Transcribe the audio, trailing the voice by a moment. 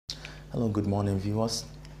Hello, good morning viewers.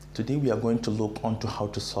 Today we are going to look onto how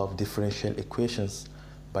to solve differential equations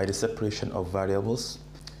by the separation of variables.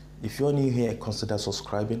 If you're new here, consider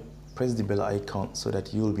subscribing, press the bell icon so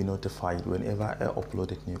that you will be notified whenever I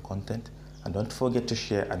upload new content, and don't forget to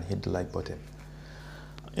share and hit the like button.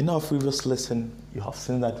 In our previous lesson, you have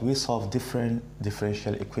seen that we solve different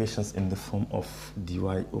differential equations in the form of dy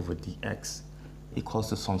over dx equals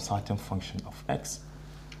to some certain function of x.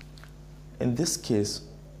 In this case,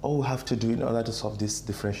 all we have to do in order to solve this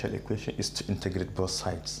differential equation is to integrate both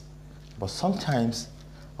sides. But sometimes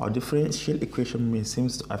our differential equation may seem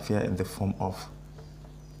to appear in the form of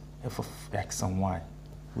f of x and y,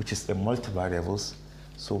 which is the multivariables.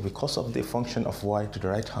 So because of the function of y to the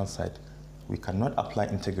right hand side, we cannot apply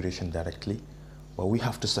integration directly, but we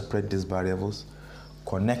have to separate these variables,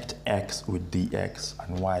 connect x with dx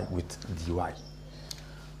and y with dy.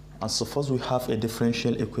 And so first we have a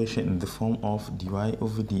differential equation in the form of dy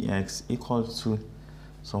over dx equal to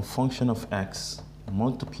some function of x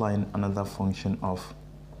multiplying another function of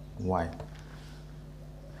y.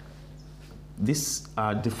 These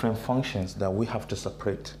are different functions that we have to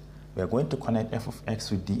separate. We are going to connect f of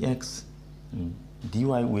x with dx, dy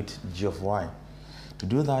with g of y. To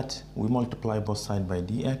do that, we multiply both sides by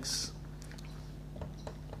dx,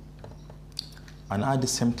 and at the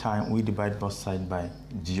same time we divide both sides by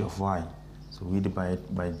g of y. So we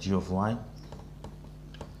divide by g of y,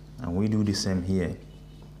 and we do the same here.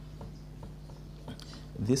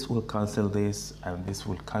 This will cancel this and this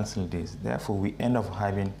will cancel this. Therefore we end up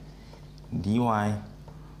having dy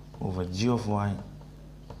over g of y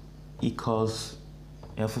equals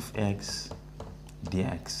f of x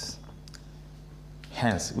dx.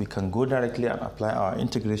 Hence, we can go directly and apply our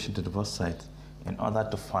integration to the both sides in order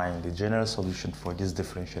to find the general solution for this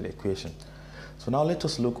differential equation. So now let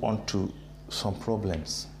us look on to some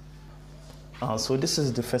problems. So this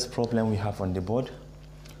is the first problem we have on the board,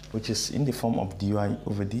 which is in the form of dy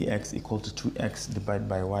over dx equal to 2x divided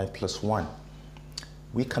by y plus 1.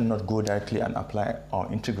 We cannot go directly and apply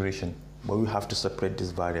our integration, but we have to separate these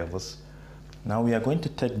variables. Now we are going to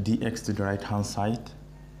take dx to the right hand side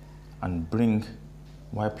and bring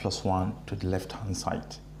y plus 1 to the left hand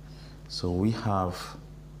side. So we have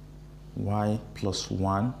y plus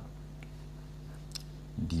 1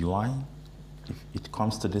 dy. If it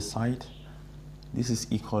comes to this side, this is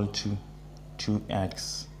equal to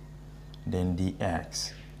 2x then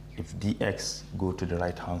dx if dx go to the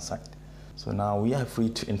right hand side. So now we are free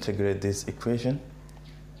to integrate this equation.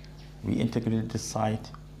 We integrate this side,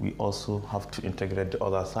 we also have to integrate the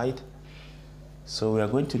other side. So we are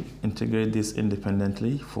going to integrate this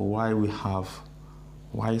independently. For y we have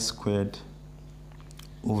y squared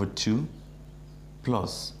over 2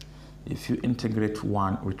 plus, if you integrate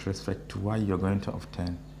 1 with respect to y, you're going to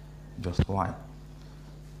obtain just y.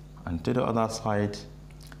 And to the other side,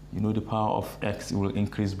 you know the power of x will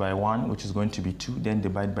increase by 1, which is going to be 2, then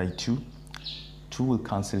divide by 2. 2 will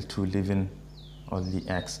cancel 2, leaving only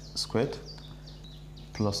x squared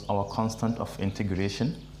plus our constant of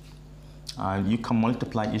integration. You can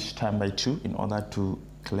multiply each time by 2 in order to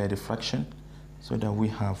clear the fraction, so that we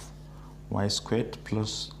have y squared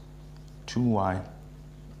plus 2y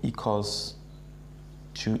equals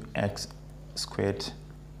 2x squared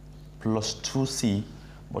plus 2c,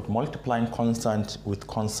 but multiplying constant with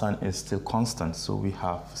constant is still constant, so we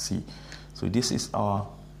have c. So this is our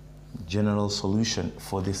general solution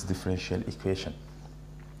for this differential equation.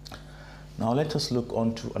 Now let us look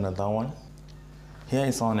on to another one. Here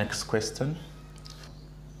is our next question.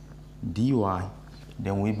 Dy,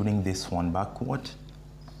 then we bring this one backward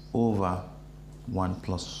over 1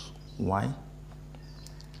 plus y,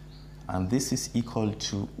 and this is equal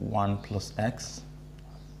to 1 plus x.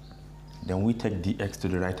 Then we take dx to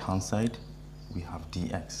the right hand side, we have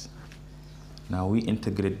dx. Now we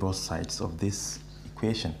integrate both sides of this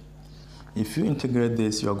equation. If you integrate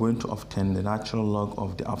this, you are going to obtain the natural log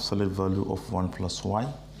of the absolute value of 1 plus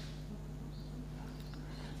y.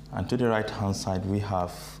 And to the right hand side, we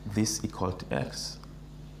have this equal to x,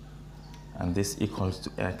 and this equals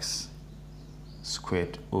to x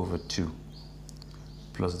squared over 2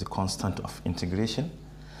 plus the constant of integration.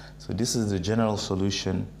 So this is the general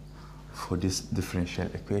solution for this differential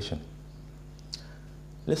equation.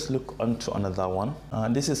 Let's look on to another one.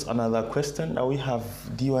 This is another question. Now we have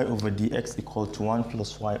dy over dx equal to 1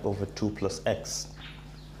 plus y over 2 plus x.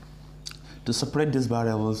 To separate these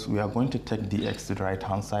variables, we are going to take dx to the right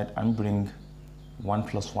hand side and bring 1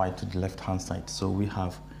 plus y to the left hand side. So we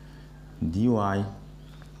have dy,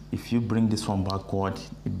 if you bring this one backward,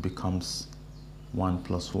 it becomes 1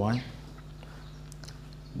 plus y.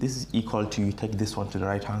 This is equal to, you take this one to the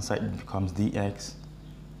right hand side, it becomes dx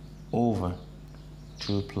over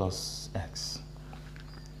 2 plus x.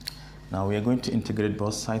 Now we are going to integrate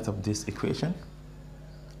both sides of this equation.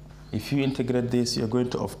 If you integrate this, you're going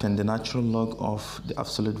to obtain the natural log of the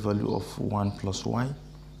absolute value of 1 plus y.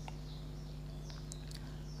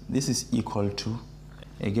 This is equal to,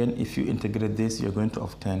 again, if you integrate this, you're going to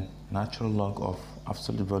obtain natural log of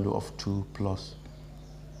absolute value of 2 plus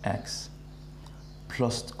x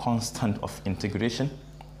plus constant of integration.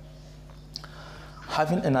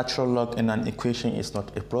 Having a natural log in an equation is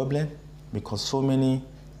not a problem because so many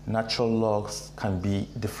natural logs can be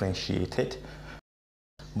differentiated.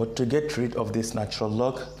 But to get rid of this natural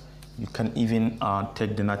log, you can even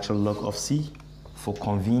take the natural log of c for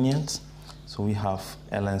convenience. So we have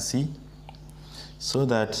ln c, so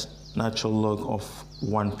that natural log of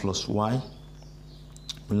 1 plus y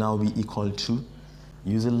will now be equal to,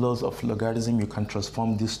 using laws of logarithm, you can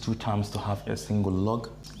transform these two terms to have a single log.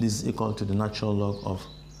 This is equal to the natural log of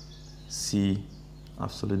c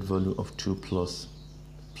absolute value of 2 plus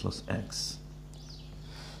x.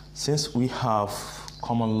 Since we have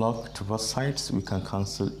common log to both sides, we can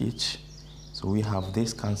cancel each. So we have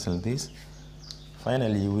this cancel this.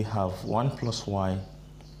 Finally, we have 1 plus y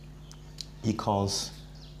equals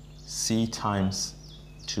c times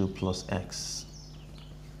 2 plus x.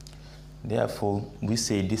 Therefore, we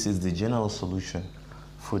say this is the general solution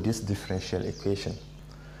for this differential equation.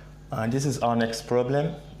 And this is our next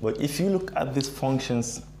problem. But if you look at these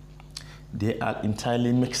functions, they are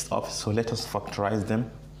entirely mixed up. So let us factorize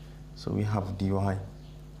them. So we have dy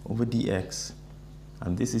over dx.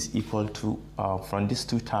 And this is equal to, from these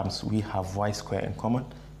two terms, we have y squared in common.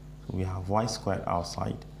 So we have y squared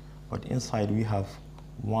outside. But inside we have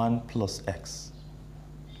 1 plus x.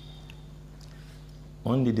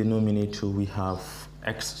 On the denominator, we have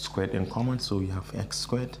x squared in common, so we have x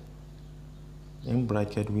squared. In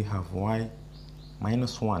bracket, we have y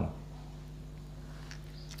minus 1.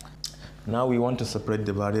 Now we want to separate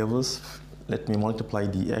the variables. Let me multiply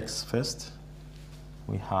dx first.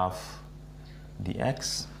 We have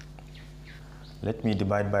dx. Let me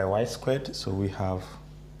divide by y squared, so we have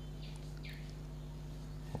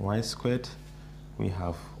y squared. We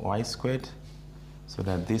have y squared, so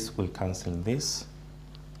that this will cancel this.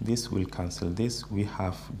 This will cancel this. We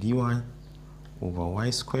have dy over y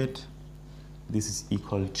squared. This is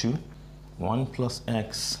equal to 1 plus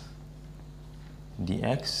x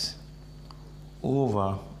dx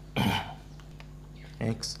over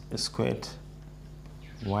x squared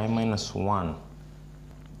y minus 1.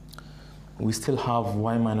 We still have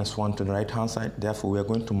y minus 1 to the right hand side. Therefore, we are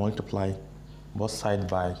going to multiply both sides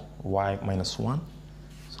by y minus 1.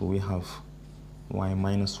 So we have y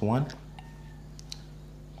minus 1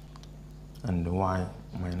 and y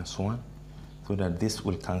minus 1, so that this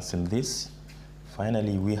will cancel this.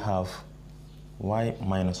 Finally, we have y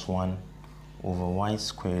minus 1 over y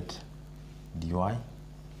squared dy.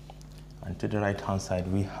 And to the right hand side,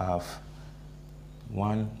 we have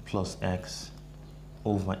 1 plus x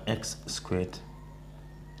over x squared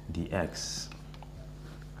dx.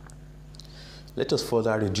 Let us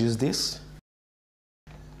further reduce this.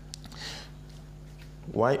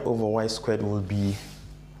 Y over y squared will be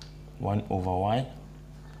 1 over y,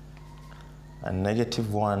 and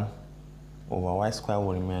negative 1 over y squared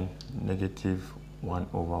will remain negative 1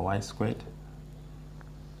 over y squared.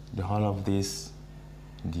 The whole of this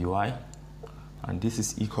dy, and this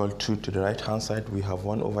is equal to the right hand side, we have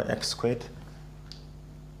 1 over x squared,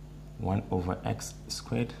 1 over x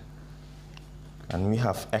squared, and we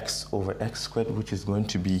have x over x squared, which is going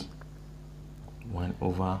to be 1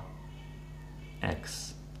 over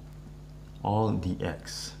x, all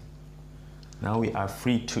dx. Now we are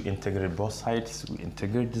free to integrate both sides. We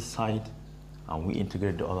integrate this side and we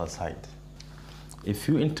integrate the other side. If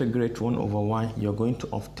you integrate 1 over y, you're going to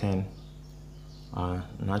obtain a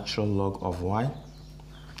natural log of y.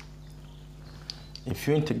 If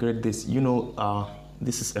you integrate this, you know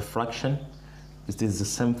this is a fraction. It is the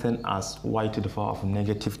same thing as y to the power of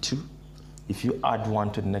negative 2. If you add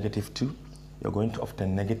 1 to the negative 2, you're going to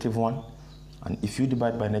obtain negative 1. And if you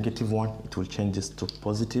divide by negative 1, it will change this to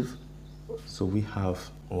positive. So we have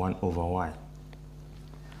 1 over y.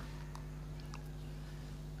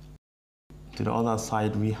 To the other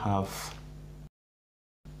side, we have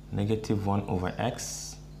negative 1 over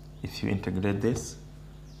x, if you integrate this,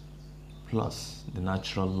 plus the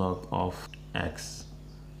natural log of x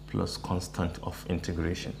plus constant of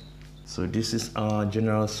integration. So this is our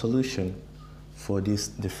general solution for this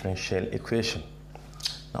differential equation.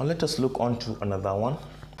 Now let us look on to another one.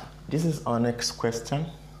 This is our next question.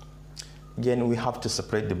 Again, we have to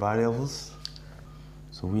separate the variables.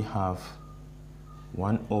 So we have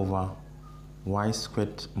 1 over y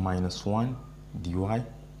squared minus 1 dy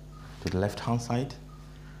to the left hand side,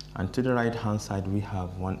 and to the right hand side we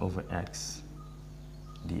have 1 over x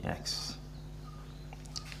dx.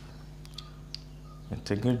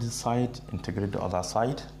 Integrate this side, integrate the other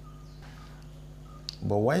side.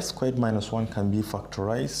 But y squared minus 1 can be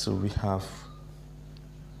factorized, so we have,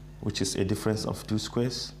 which is a difference of 2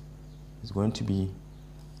 squares, is going to be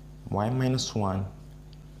y minus 1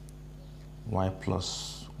 y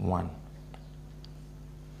plus 1.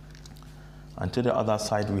 And to the other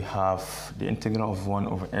side we have the integral of 1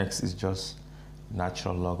 over x is just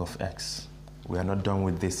natural log of x. We are not done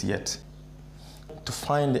with this yet. To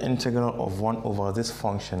find the integral of 1 over this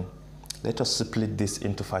function, let us split this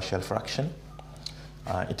into partial fraction.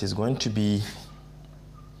 It is going to be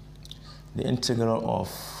the integral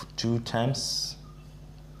of 2 terms.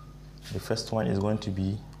 The first one is going to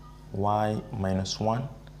be y minus 1,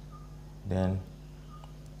 then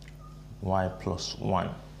y plus 1.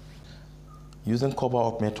 Using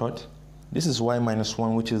cover-up method, this is y minus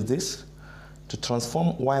 1, which is this. To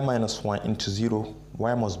transform y minus 1 into 0,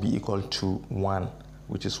 y must be equal to 1,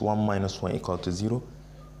 which is 1 minus 1 equal to 0.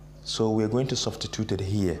 So we are going to substitute it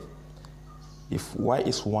here. If y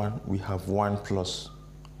is 1, we have 1 plus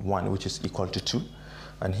 1, which is equal to 2.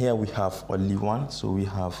 And here we have only 1, so we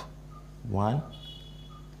have 1,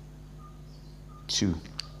 2.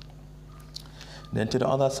 Then to the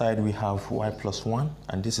other side we have y plus 1,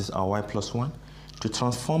 and this is our y plus 1. To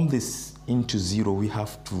transform this into 0, we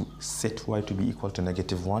have to set y to be equal to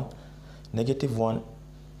negative 1. Negative 1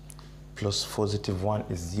 plus positive 1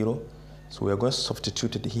 is 0. So we are going to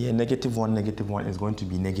substitute it here. Negative 1 is going to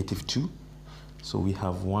be negative 2. So we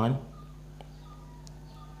have 1,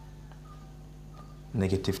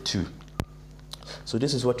 negative 2. So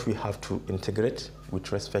this is what we have to integrate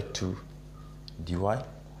with respect to dy.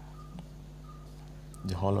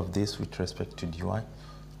 The whole of this with respect to dy.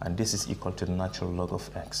 And this is equal to the natural log of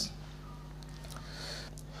x.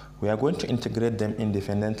 We are going to integrate them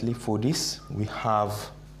independently. For this, we have,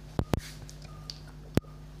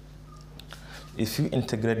 if you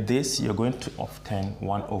integrate this, you're going to obtain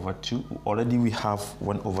 1 over 2. Already we have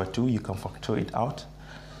 1 over 2. You can factor it out.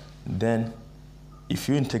 Then, if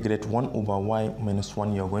you integrate 1 over y minus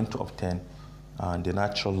 1, you're going to obtain the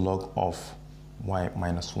natural log of y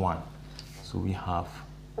minus 1. So we have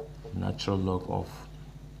natural log of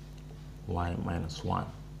y minus 1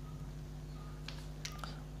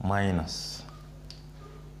 minus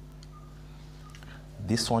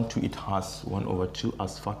this one too, it has 1 over 2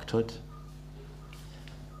 as factored,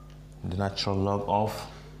 the natural log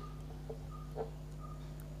of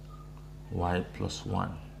y plus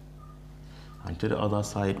 1. And to the other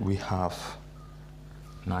side we have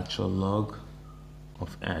natural log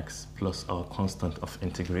of x plus our constant of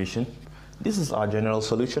integration. This is our general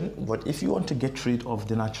solution, but if you want to get rid of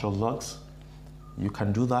the natural logs, you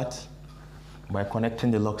can do that by connecting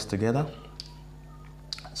the logs together.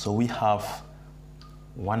 So we have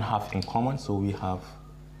 1/2 in common, so we have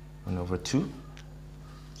 1 over 2.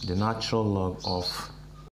 The natural log of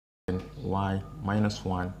y minus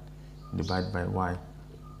 1 divided by y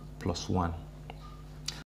plus 1.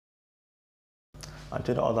 And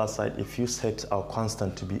to the other side, if you set our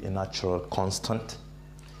constant to be a natural constant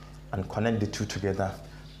and connect the two together,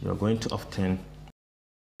 you're going to obtain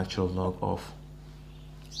natural log of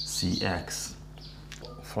cx.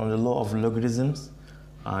 From the law of logarithms,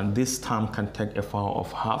 and this term can take a power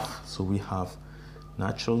of half, so we have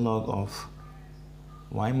natural log of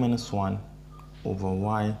y minus 1 over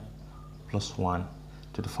y plus 1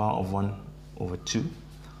 to the power of 1 over 2.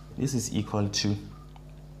 This is equal to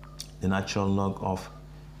the natural log of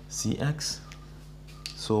cx.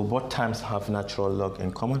 So both terms have natural log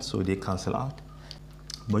in common, so they cancel out.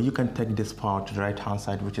 But you can take this power to the right hand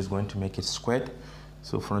side, which is going to make it squared.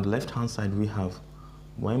 So from the left hand side we have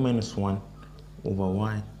y minus 1 over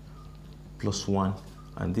y plus 1,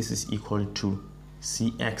 and this is equal to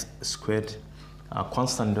cx squared.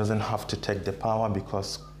 Constant doesn't have to take the power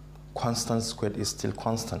because constant squared is still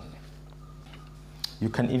constant. You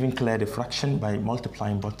can even clear the fraction by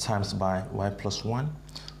multiplying both terms by y plus 1.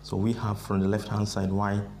 So we have from the left hand side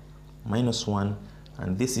y minus 1,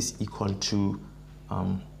 and this is equal to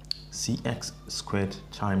cx squared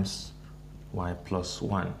times y plus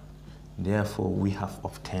 1. Therefore, we have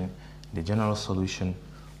obtained the general solution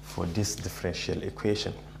for this differential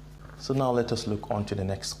equation. So now let us look on to the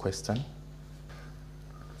next question.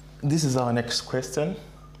 This is our next question.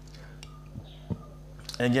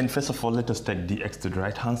 Again, first of all, let us take dx to the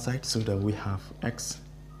right hand side so that we have x,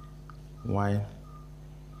 y,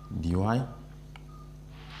 dy.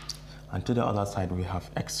 And to the other side, we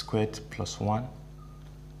have x squared plus 1,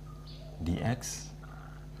 dx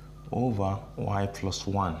over y plus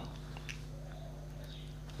 1.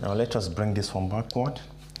 Now let us bring this one backward.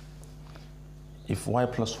 If y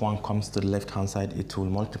plus 1 comes to the left hand side, it will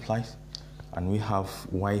multiply, and we have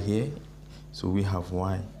y here, so we have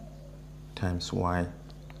y times y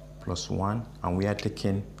plus 1, and we are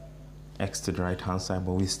taking x to the right hand side,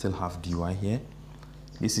 but we still have dy here.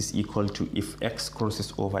 This is equal to, if x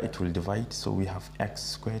crosses over, it will divide, so we have x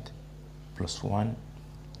squared plus 1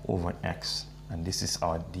 over x, and this is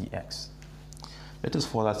our dx. Let us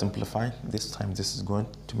further simplify. This time this is going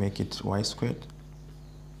to make it y squared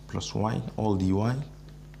plus y all dy,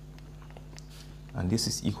 and this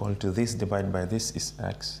is equal to, this divided by this is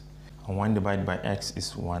x, and 1 divided by x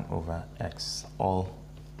is 1 over x all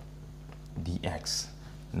dx.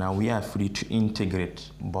 Now we are free to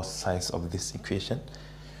integrate both sides of this equation.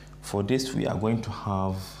 For this, we are going to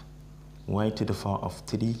have y to the power of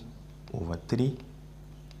 3 over 3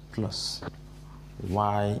 plus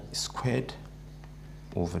y squared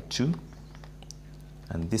over 2,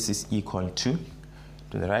 and this is equal to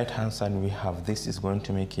the right hand side we have, this is going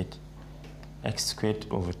to make it x squared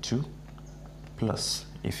over 2 plus,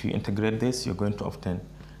 if you integrate this, you're going to obtain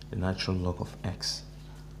the natural log of x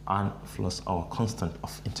and plus our constant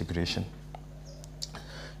of integration.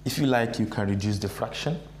 If you like, you can reduce the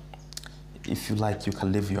fraction. If you like, you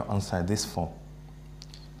can leave your answer in this form.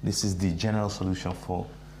 This is the general solution for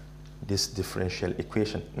this differential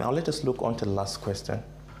equation. Now let us look on to the last question.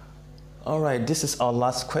 All right, this is our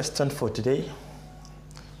last question for today.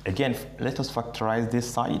 Again, let us factorize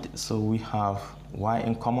this side. So we have y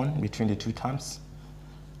in common between the two terms.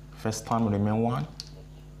 First term will remain 1,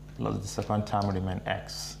 plus the second term will remain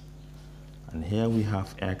x. And here we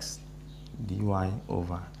have x dy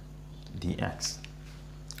over dx.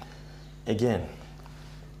 Again,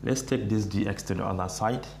 let's take this dx to the other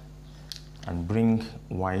side and bring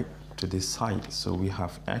y to this side. So we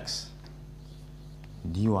have x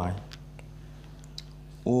dy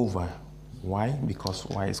over y, because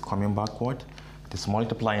y is coming backward. It is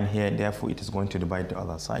multiplying here, therefore it is going to divide the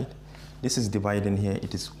other side. This is dividing here,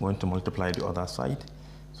 it is going to multiply the other side.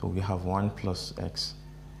 So we have 1 plus x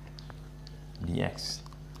dx.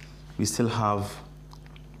 We still have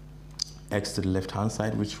x to the left hand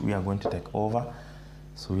side, which we are going to take over.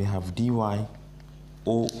 So we have dy,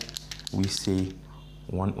 or we say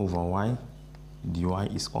 1 over y, dy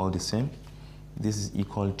is all the same. This is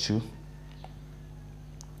equal to,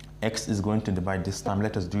 x is going to divide this time.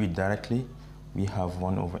 Let us do it directly. We have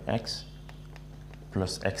 1 over x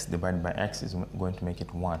plus x divided by x is going to make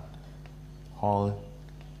it 1 whole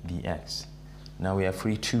dx. Now we are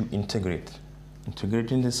free to integrate.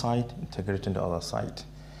 Integrating this side, integrating the other side.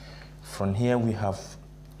 From here we have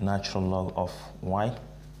natural log of y.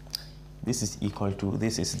 This is equal to,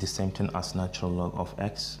 this is the same thing as natural log of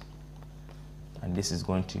x, and this is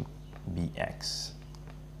going to be x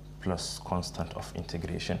plus constant of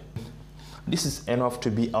integration. This is enough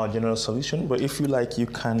to be our general solution, but if you like, you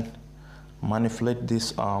can manipulate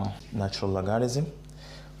this natural logarithm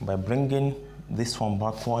by bringing this one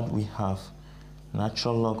backward. We have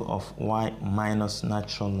natural log of y minus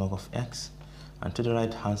natural log of x, and to the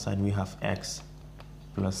right hand side we have x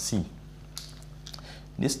plus c.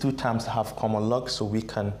 These two terms have common log, so we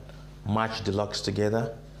can match the logs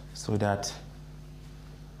together so that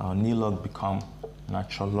our new log become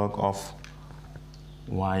natural log of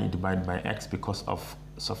y divided by x because of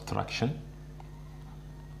subtraction.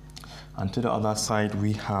 And to the other side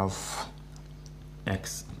we have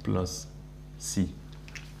x plus c.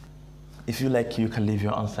 If you like, you can leave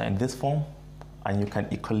your answer in this form, and you can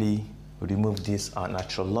equally remove this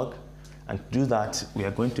natural log. And to do that, we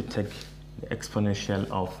are going to take the exponential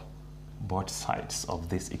of both sides of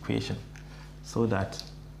this equation, so that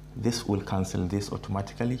this will cancel this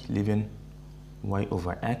automatically, leaving y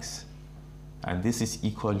over x, and this is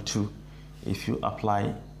equal to, if you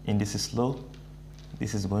apply indices law,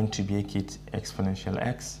 this is going to make it exponential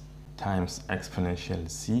x times exponential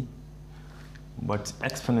c, but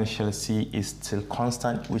exponential c is still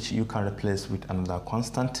constant, which you can replace with another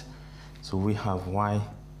constant. So we have y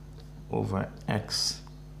over x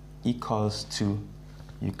equals to,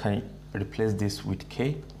 you can replace this with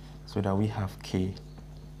k, so that we have k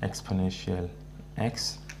exponential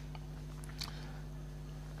x.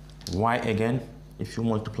 Y again, if you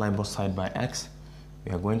multiply both sides by x,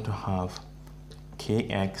 we are going to have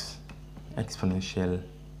kx exponential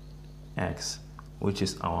x, which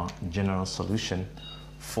is our general solution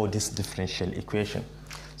for this differential equation.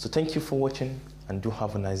 So thank you for watching, and do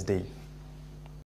have a nice day.